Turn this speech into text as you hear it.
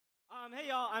Hey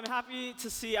y'all, I'm happy to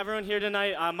see everyone here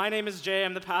tonight. My name is Jay.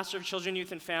 I'm the pastor of Children,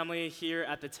 Youth, and Family here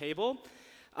at the table.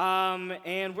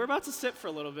 And we're about to sit for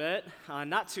a little bit,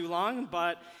 not too long,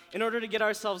 but in order to get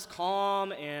ourselves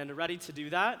calm and ready to do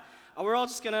that, we're all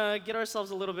just gonna get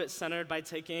ourselves a little bit centered by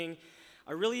taking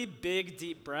a really big,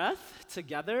 deep breath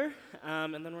together,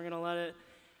 and then we're gonna let it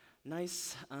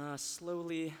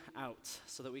slowly out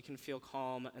so that we can feel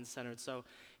calm and centered. So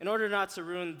in order not to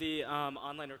ruin the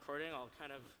online recording, I'll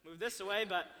kind of move this away,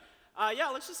 but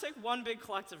let's just take one big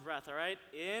collective breath, all right?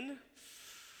 In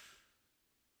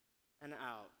and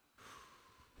out.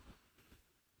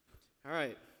 All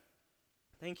right.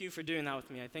 Thank you for doing that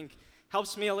with me. I think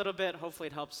helps me a little bit. Hopefully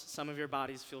it helps some of your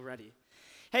bodies feel ready.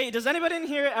 Hey, does anybody in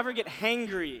here ever get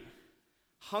hangry?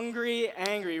 Hungry,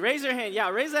 angry. Raise your hand. Yeah,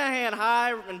 raise that hand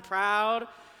high and proud,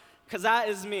 because that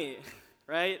is me,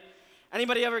 right?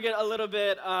 Anybody ever get a little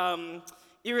bit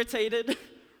irritated?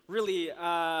 Really,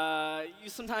 you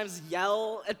sometimes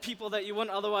yell at people that you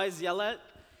wouldn't otherwise yell at.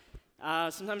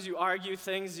 Sometimes you argue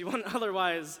things you wouldn't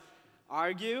otherwise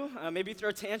argue. Maybe throw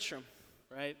a tantrum,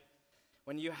 right?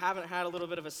 When you haven't had a little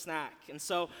bit of a snack. And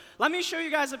so let me show you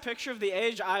guys a picture of the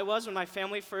age I was when my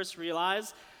family first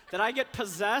realized that I get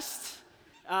possessed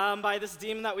by this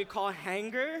demon that we call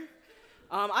hanger.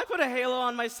 I put a halo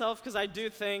on myself because I do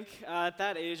think at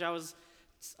that age I was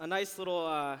a nice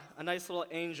little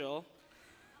angel.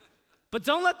 But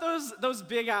don't let those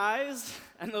big eyes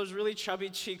and those really chubby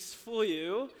cheeks fool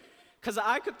you, because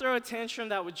I could throw a tantrum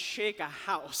that would shake a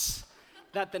house,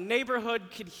 that the neighborhood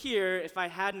could hear if I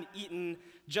hadn't eaten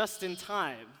just in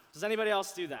time. Does anybody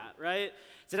else do that, right?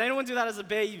 Did anyone do that as a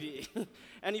baby?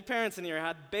 Any parents in here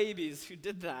had babies who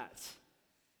did that?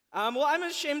 Well, I'm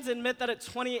ashamed to admit that at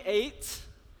 28,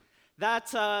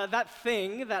 that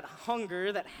thing, that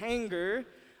hunger, that hanger,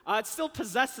 it still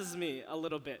possesses me a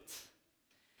little bit.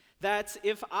 That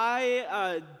if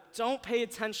I don't pay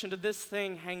attention to this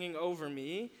thing hanging over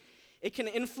me, it can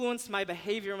influence my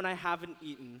behavior when I haven't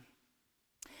eaten.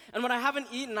 And when I haven't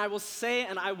eaten, I will say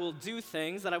and I will do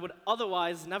things that I would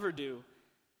otherwise never do,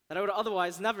 that I would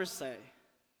otherwise never say.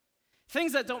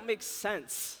 Things that don't make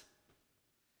sense.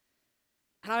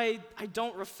 And I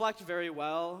don't reflect very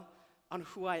well on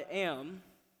who I am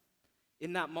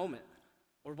in that moment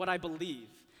or what I believe.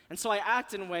 And so I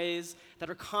act in ways that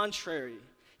are contrary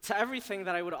to everything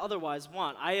that I would otherwise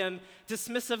want. I am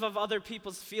dismissive of other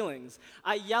people's feelings.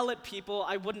 I yell at people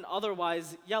I wouldn't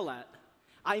otherwise yell at.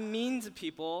 I mean to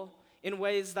people in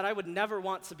ways that I would never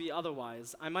want to be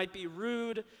otherwise. I might be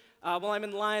rude while I'm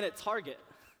in line at Target.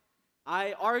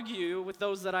 I argue with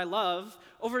those that I love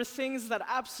over things that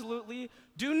absolutely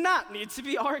do not need to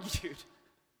be argued.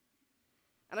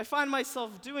 And I find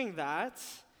myself doing that,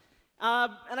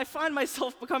 and I find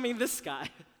myself becoming this guy.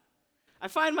 I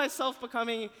find myself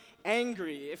becoming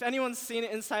angry. If anyone's seen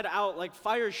it Inside Out, like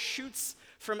fire shoots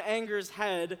from anger's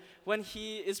head when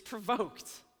he is provoked.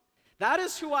 That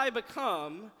is who I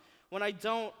become when I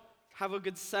don't have a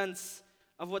good sense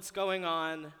of what's going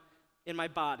on in my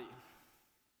body.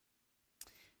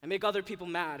 I make other people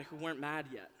mad who weren't mad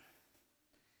yet.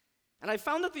 And I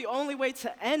found that the only way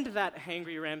to end that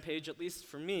hangry rampage, at least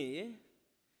for me,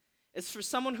 is for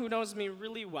someone who knows me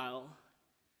really well,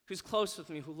 who's close with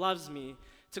me, who loves me,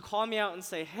 to call me out and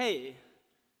say, hey,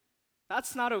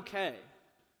 that's not okay.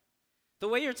 The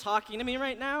way you're talking to me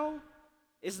right now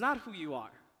is not who you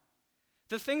are.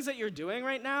 The things that you're doing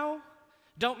right now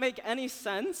don't make any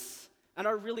sense and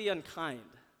are really unkind.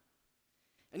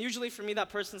 And usually for me, that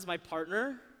person's my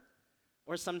partner,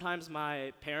 or sometimes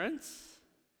my parents.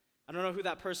 I don't know who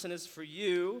that person is for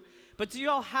you, but do you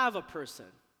all have a person?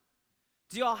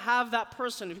 Do you all have that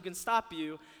person who can stop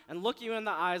you and look you in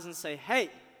the eyes and say, hey,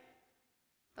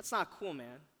 that's not cool,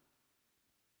 man.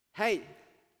 Hey,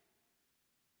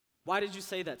 why did you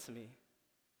say that to me?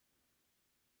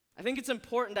 I think it's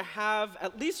important to have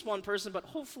at least one person, but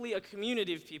hopefully a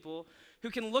community of people who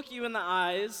can look you in the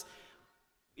eyes,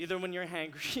 either when you're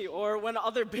hangry or when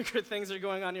other bigger things are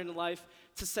going on in your life,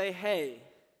 to say, hey,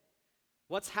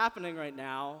 what's happening right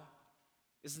now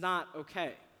is not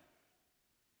okay.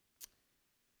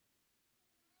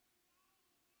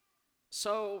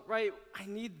 So, right, I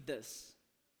need this.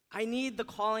 I need the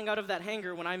calling out of that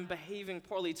hanger when I'm behaving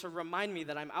poorly to remind me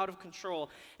that I'm out of control.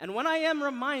 And when I am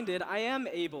reminded, I am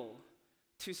able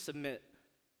to submit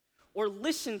or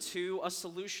listen to a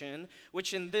solution,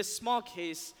 which in this small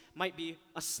case might be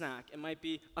a snack, it might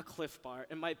be a Cliff Bar,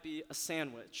 it might be a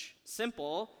sandwich.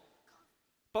 Simple.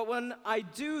 But when I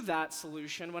do that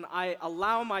solution, when I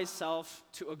allow myself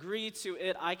to agree to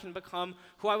it, I can become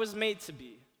who I was made to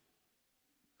be.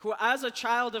 Who, as a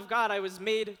child of God, I was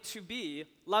made to be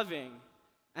loving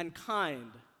and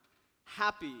kind,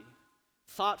 happy,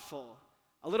 thoughtful,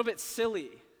 a little bit silly.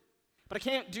 But I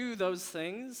can't do those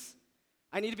things.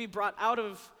 I need to be brought out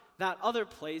of that other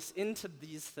place into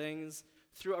these things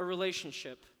through a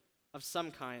relationship of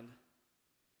some kind.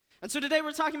 And so today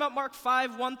we're talking about Mark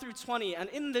 5, 1 through 20. And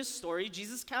in this story,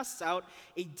 Jesus casts out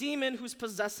a demon who's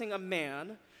possessing a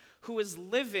man who is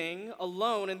living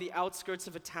alone in the outskirts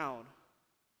of a town.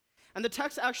 And the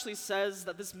text actually says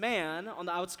that this man on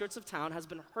the outskirts of town has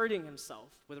been hurting himself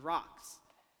with rocks.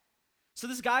 So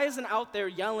this guy isn't out there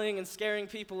yelling and scaring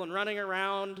people and running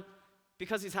around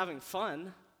because he's having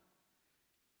fun.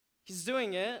 He's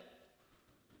doing it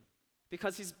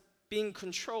because he's being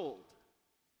controlled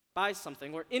by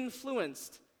something or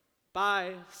influenced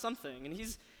by something. And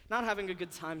he's not having a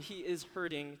good time, he is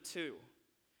hurting too.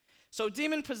 So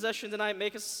demon possession tonight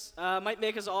might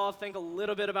make us all think a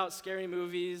little bit about scary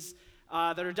movies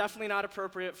that are definitely not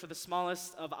appropriate for the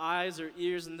smallest of eyes or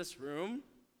ears in this room.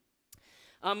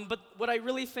 But what I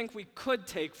really think we could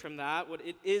take from that, what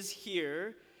it is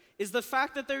here, is the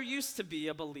fact that there used to be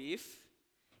a belief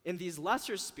in these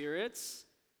lesser spirits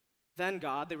than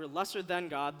God. They were lesser than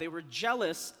God. They were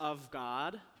jealous of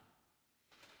God.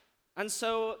 And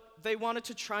so they wanted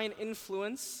to try and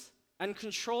influence and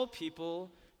control people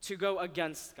to go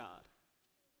against God.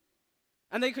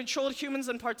 And they controlled humans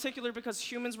in particular because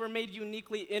humans were made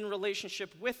uniquely in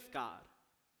relationship with God.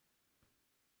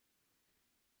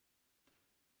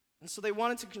 And so they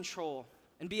wanted to control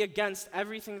and be against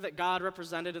everything that God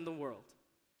represented in the world.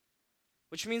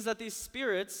 Which means that these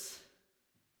spirits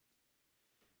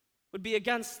would be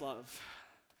against love.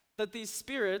 That these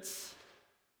spirits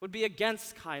would be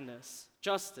against kindness,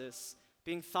 justice,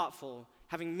 being thoughtful,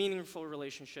 having meaningful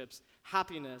relationships,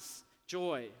 happiness,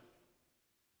 joy.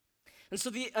 And so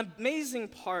the amazing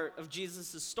part of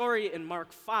Jesus' story in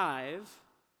Mark 5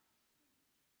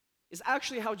 is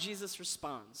actually how Jesus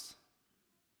responds.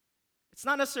 It's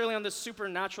not necessarily on the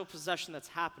supernatural possession that's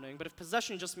happening, but if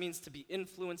possession just means to be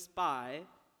influenced by,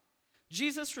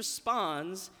 Jesus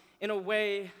responds in a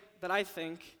way that I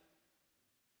think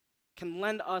can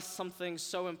lend us something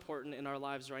so important in our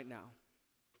lives right now.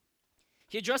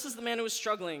 He addresses the man who is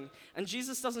struggling, and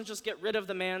Jesus doesn't just get rid of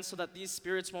the man so that these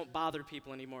spirits won't bother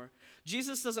people anymore.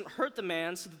 Jesus doesn't hurt the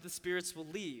man so that the spirits will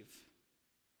leave.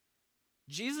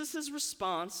 Jesus'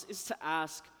 response is to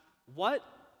ask, "What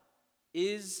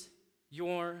is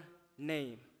your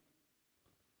name?"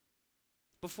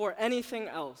 Before anything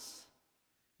else,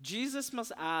 Jesus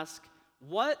must ask,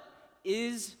 "What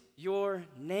is your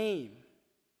name?"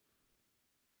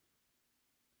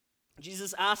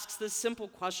 Jesus asks this simple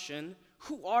question,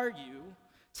 "Who are you?"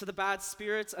 to the bad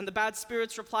spirits, and the bad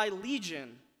spirits reply,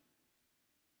 "Legion."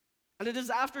 And it is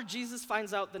after Jesus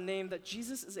finds out the name that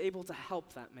Jesus is able to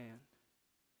help that man.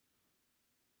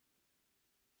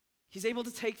 He's able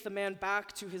to take the man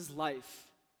back to his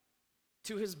life,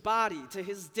 to his body, to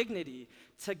his dignity,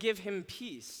 to give him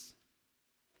peace.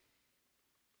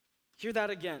 Hear that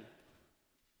again.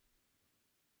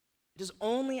 It is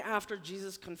only after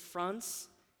Jesus confronts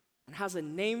and has a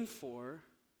name for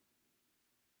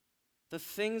the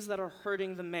things that are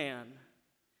hurting the man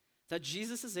that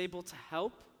Jesus is able to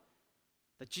help,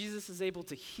 that Jesus is able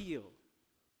to heal.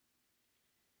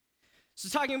 So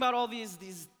talking about all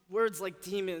these words like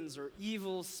demons or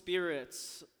evil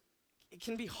spirits, it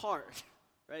can be hard,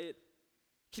 right? It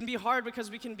can be hard because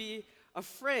we can be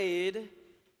afraid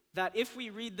that if we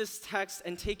read this text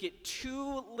and take it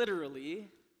too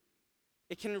literally,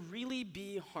 it can really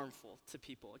be harmful to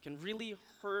people. It can really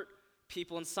hurt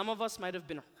people, and some of us might have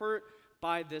been hurt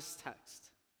by this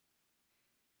text.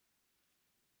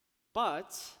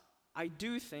 But I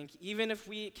do think, even if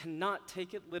we cannot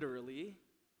take it literally,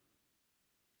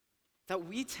 that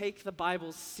we take the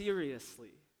Bible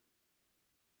seriously.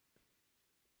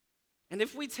 And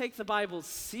if we take the Bible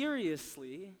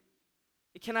seriously,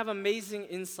 it can have amazing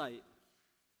insight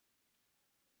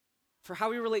for how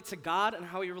we relate to God and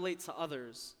how we relate to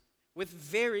others, with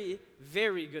very,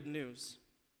 very good news.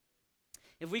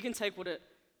 If we can take what it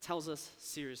tells us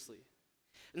seriously.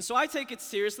 And so I take it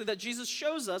seriously that Jesus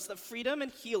shows us that freedom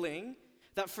and healing,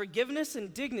 that forgiveness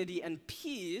and dignity and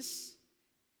peace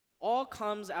all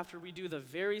comes after we do the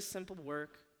very simple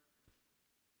work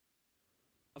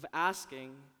of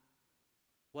asking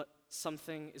what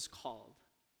something is called,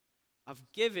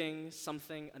 of giving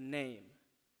something a name,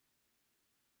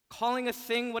 calling a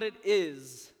thing what it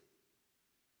is.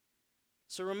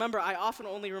 So remember, I often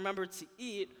only remember to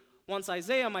eat once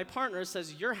Isaiah, my partner,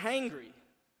 says, "You're hangry.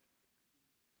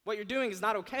 What you're doing is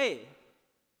not okay.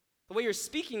 The way you're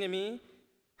speaking to me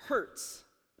hurts."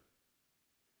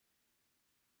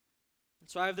 And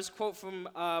so I have this quote from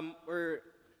where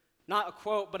not a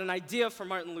quote, but an idea from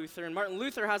Martin Luther. And Martin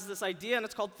Luther has this idea, and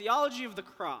it's called theology of the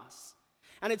cross.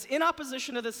 And it's in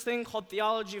opposition to this thing called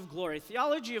theology of glory.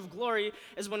 Theology of glory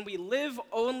is when we live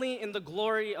only in the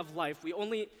glory of life. We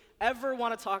only ever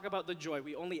want to talk about the joy.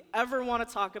 We only ever want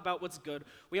to talk about what's good.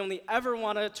 We only ever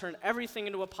want to turn everything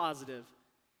into a positive.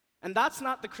 And that's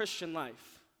not the Christian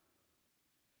life.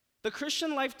 The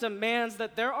Christian life demands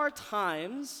that there are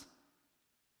times,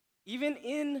 even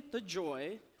in the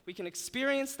joy, we can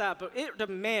experience that, but it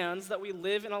demands that we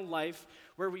live in a life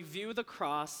where we view the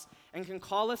cross and can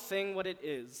call a thing what it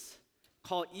is.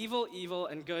 Call evil, evil,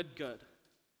 and good, good.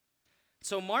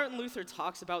 So Martin Luther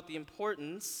talks about the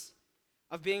importance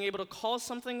of being able to call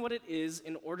something what it is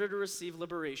in order to receive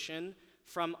liberation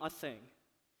from a thing.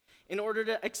 In order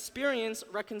to experience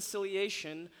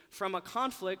reconciliation from a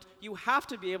conflict, you have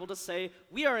to be able to say,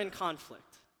 we are in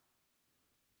conflict.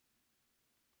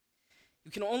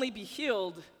 You can only be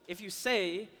healed if you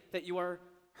say that you are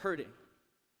hurting.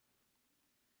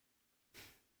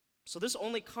 So this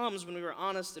only comes when we are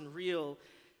honest and real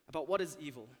about what is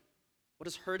evil, what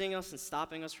is hurting us and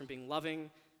stopping us from being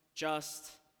loving,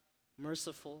 just,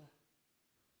 merciful.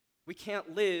 We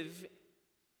can't live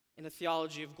in a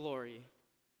theology of glory.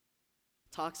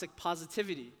 Toxic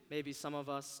positivity, maybe some of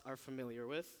us are familiar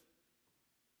with.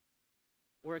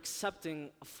 Or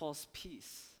accepting a false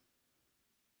peace.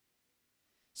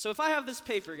 So if I have this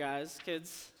paper, guys,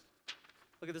 kids,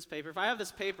 look at this paper. If I have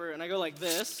this paper and I go like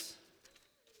this,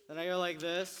 then I go like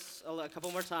this a couple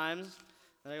more times,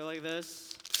 then I go like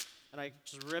this, and I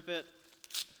just rip it.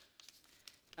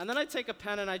 And then I take a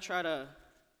pen and I try to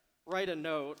write a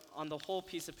note on the whole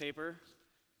piece of paper.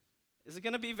 Is it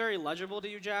going to be very legible to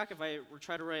you, Jack, if I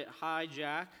try to write "Hi,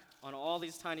 Jack" on all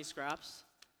these tiny scraps?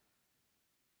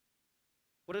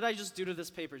 What did I just do to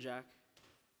this paper, Jack?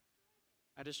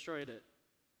 I destroyed it.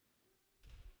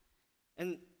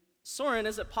 And Soren,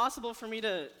 is it possible for me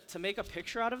to make a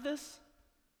picture out of this?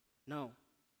 No.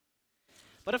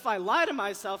 But if I lie to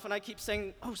myself and I keep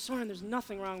saying, oh, Soren, there's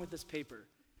nothing wrong with this paper.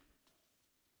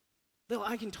 Bill,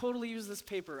 I can totally use this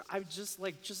paper. Just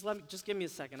give me a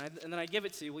second. And then I give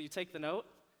it to you. Will you take the note?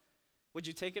 Would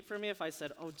you take it for me if I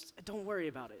said, oh, don't worry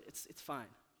about it. It's fine.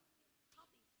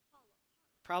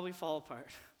 Probably fall apart.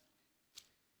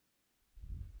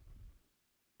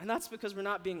 And that's because we're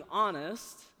not being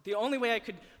honest. The only way I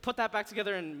could put that back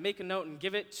together and make a note and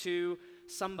give it to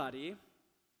somebody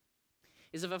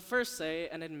is if I first say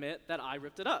and admit that I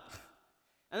ripped it up.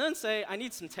 And then say, I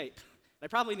need some tape. I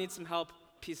probably need some help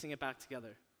piecing it back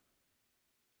together.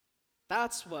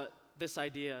 That's what this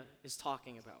idea is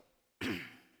talking about.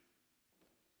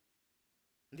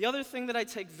 The other thing that I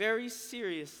take very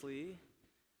seriously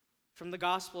from the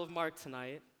Gospel of Mark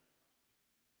tonight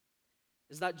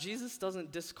is that Jesus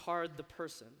doesn't discard the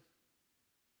person.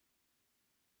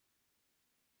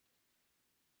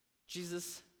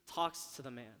 Jesus talks to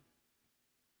the man.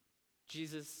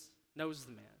 Jesus knows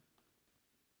the man.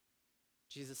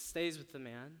 Jesus stays with the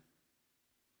man.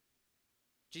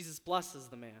 Jesus blesses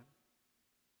the man.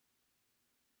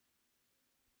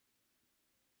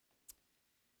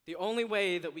 The only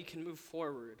way that we can move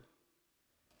forward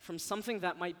from something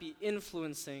that might be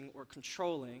influencing or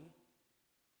controlling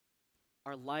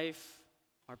our life,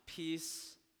 our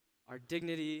peace, our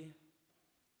dignity,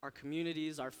 our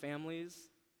communities, our families,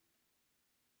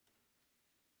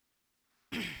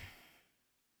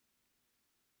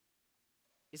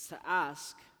 is to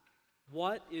ask,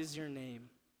 what is your name?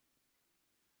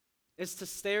 Is to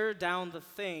stare down the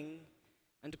thing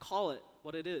and to call it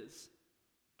what it is.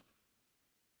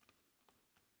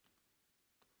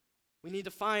 We need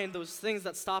to find those things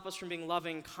that stop us from being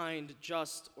loving, kind,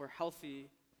 just, or healthy.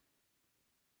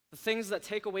 The things that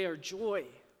take away our joy.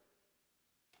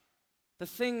 The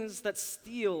things that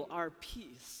steal our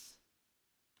peace.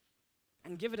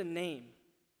 And give it a name.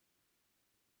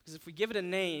 Because if we give it a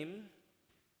name,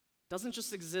 it doesn't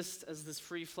just exist as this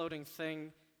free-floating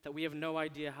thing that we have no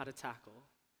idea how to tackle.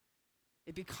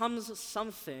 It becomes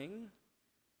something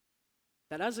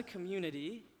that as a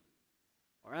community,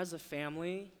 or as a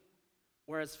family,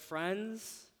 or as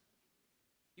friends,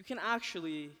 you can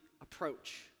actually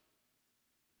approach.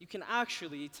 You can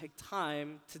actually take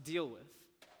time to deal with.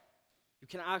 You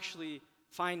can actually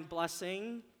find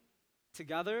blessing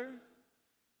together.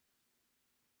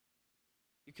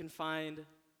 You can find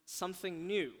something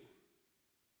new.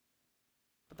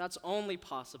 But that's only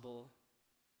possible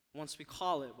once we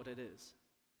call it what it is.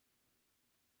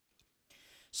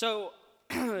 So,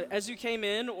 as you came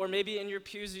in, or maybe in your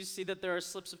pews, you see that there are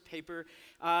slips of paper.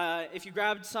 If you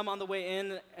grabbed some on the way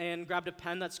in and grabbed a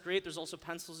pen, that's great. There's also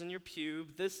pencils in your pew.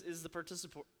 This is the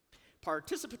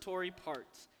participatory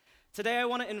part. Today I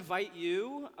want to invite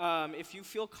you, if you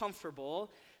feel comfortable,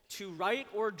 to write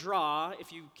or draw,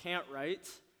 if you can't write,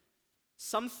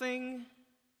 something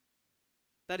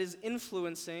that is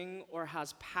influencing or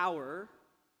has power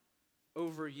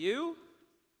over you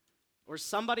or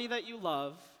somebody that you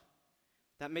love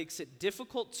that makes it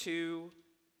difficult to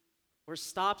or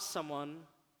stops someone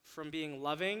from being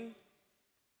loving,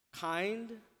 kind,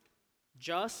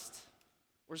 just,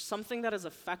 or something that is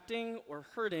affecting or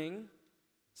hurting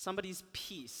somebody's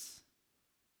peace.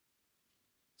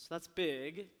 So that's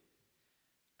big.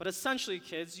 But essentially,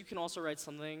 kids, you can also write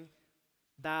something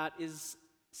that is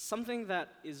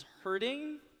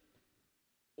hurting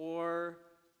or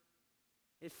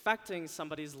affecting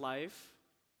somebody's life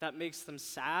that makes them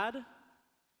sad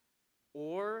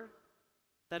or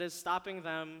that is stopping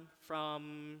them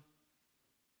from,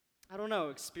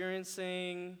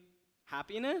 experiencing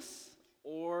happiness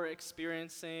or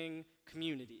experiencing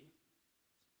community.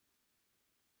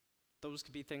 Those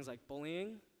could be things like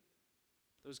bullying.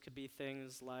 Those could be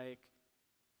things like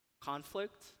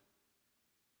conflict.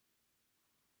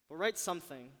 But write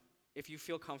something if you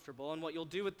feel comfortable. And what you'll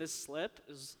do with this slip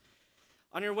is,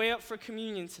 on your way up for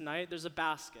communion tonight, there's a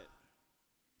basket.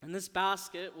 And this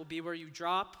basket will be where you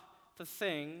drop the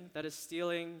thing that is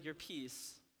stealing your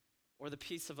peace or the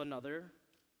peace of another.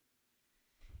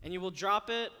 And you will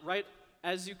drop it right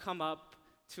as you come up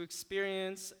to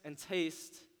experience and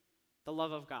taste the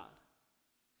love of God.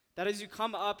 That as you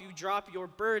come up, you drop your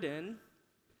burden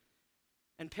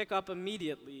and pick up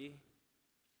immediately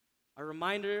a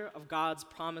reminder of God's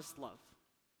promised love.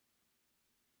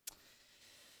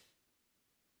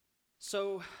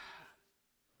 So,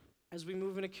 as we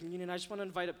move into communion, I just want to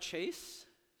invite up Chase.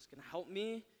 He's going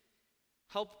to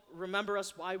help remember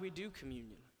us why we do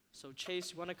communion. So,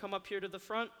 Chase, you want to come up here to the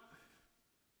front?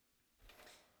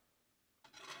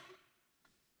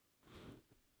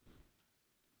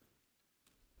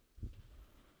 All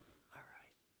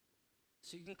right.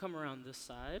 So you can come around this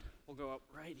side. We'll go up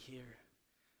right here.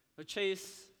 So,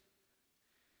 Chase,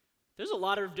 there's a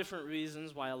lot of different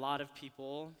reasons why a lot of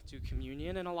people do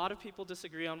communion, and a lot of people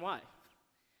disagree on why.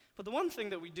 But the one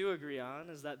thing that we do agree on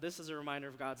is that this is a reminder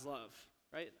of God's love,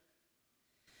 right?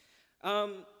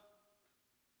 And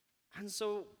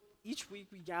so each week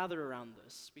we gather around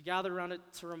this. We gather around it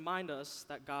to remind us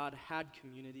that God had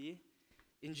community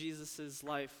in Jesus'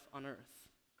 life on earth.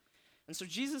 And so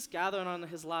Jesus gathered on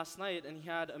his last night and he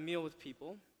had a meal with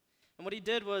people. And what he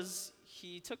did was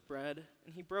he took bread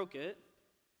and he broke it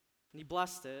and he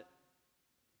blessed it,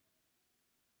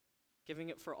 giving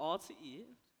it for all to eat.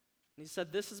 And he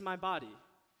said, "This is my body.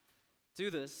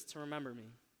 Do this to remember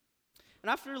me." And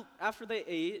after they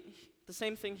ate, the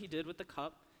same thing he did with the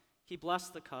cup. He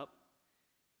blessed the cup,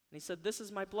 and he said, "This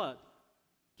is my blood,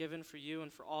 given for you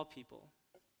and for all people.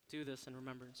 Do this in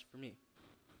remembrance for me."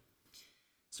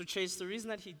 So Chase, the reason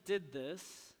that he did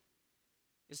this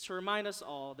is to remind us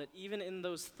all that even in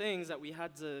those things that we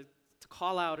had to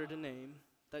call out or to name,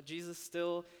 that Jesus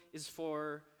still is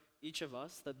for each of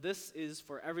us, that this is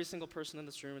for every single person in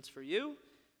this room. It's for you,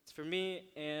 it's for me,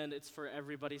 and it's for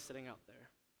everybody sitting out there.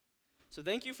 So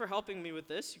thank you for helping me with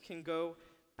this. You can go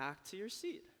back to your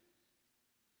seat.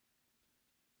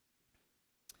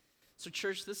 So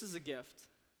church, this is a gift.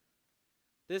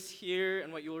 This here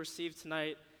and what you'll receive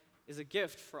tonight is a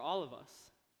gift for all of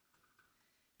us.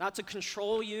 Not to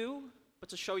control you, but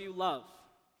to show you love.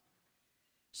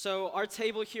 So our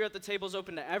table here at the table is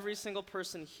open to every single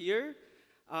person here.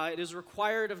 It is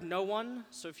required of no one,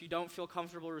 so if you don't feel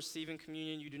comfortable receiving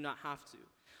communion, you do not have to.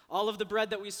 All of the bread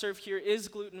that we serve here is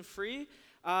gluten-free,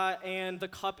 and the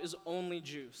cup is only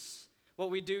juice.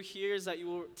 What we do here is that you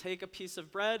will take a piece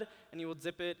of bread and you will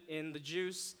dip it in the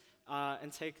juice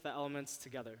and take the elements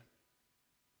together.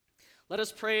 Let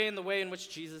us pray in the way in which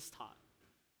Jesus taught.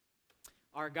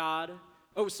 Our God,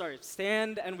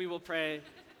 stand and we will pray.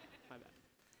 My bad.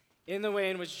 In the way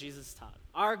in which Jesus taught.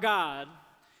 Our God,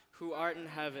 who art in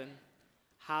heaven,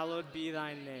 hallowed be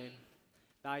thy name.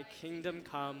 Thy kingdom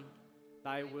come,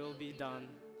 thy will be done,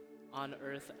 on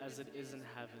earth as it is in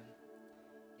heaven.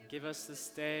 Give us this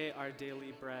day our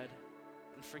daily bread,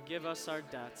 and forgive us our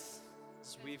debts,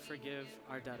 as we forgive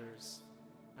our debtors.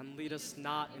 And lead us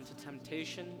not into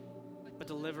temptation, but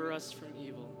deliver us from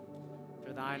evil.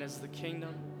 For thine is the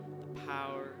kingdom, the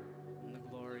power, and the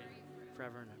glory,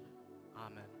 forever and ever.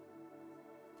 Amen.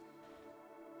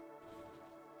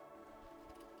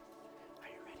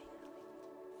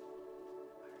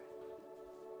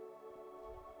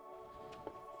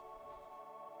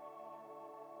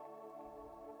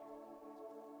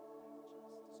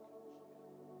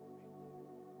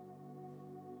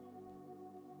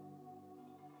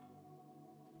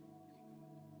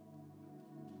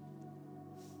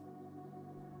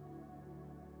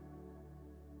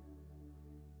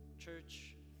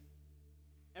 Church,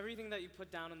 everything that you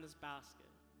put down in this basket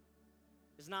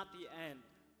is not the end.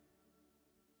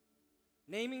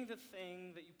 Naming the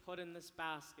thing that you put in this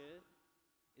basket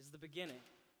is the beginning.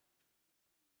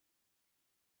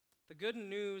 The good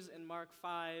news in Mark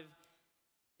 5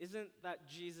 isn't that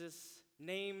Jesus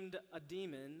named a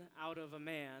demon out of a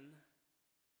man.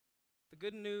 The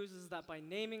good news is that by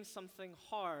naming something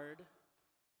hard,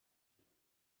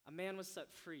 a man was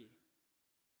set free,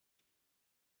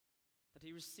 that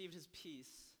he received his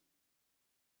peace,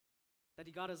 that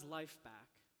he got his life back.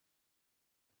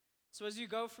 So as you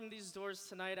go from these doors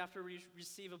tonight after we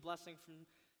receive a blessing from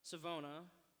Savona,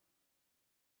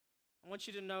 I want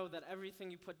you to know that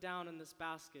everything you put down in this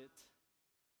basket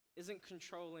isn't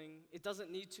controlling, it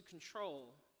doesn't need to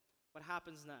control what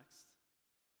happens next.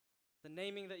 The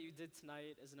naming that you did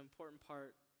tonight is an important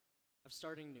part of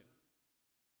starting new.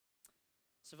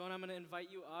 Savona, I'm going to invite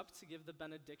you up to give the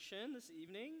benediction this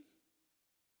evening.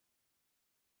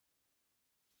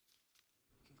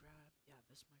 You can grab,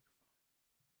 this microphone.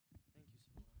 Thank you,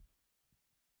 Savona.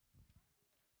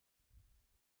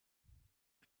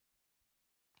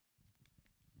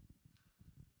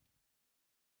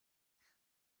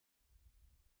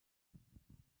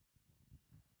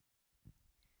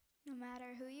 No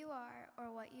matter who you are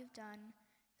or what you've done,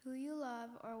 who you love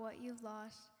or what you've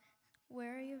lost,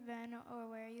 where you've been or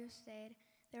where you've stayed,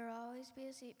 there will always be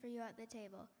a seat for you at the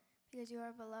table, because you are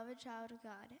a beloved child of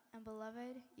God, and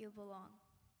beloved, you belong.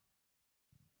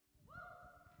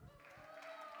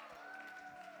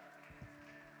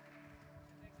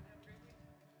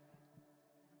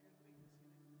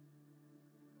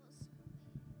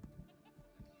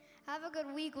 Have a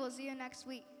good week. We'll see you next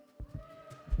week.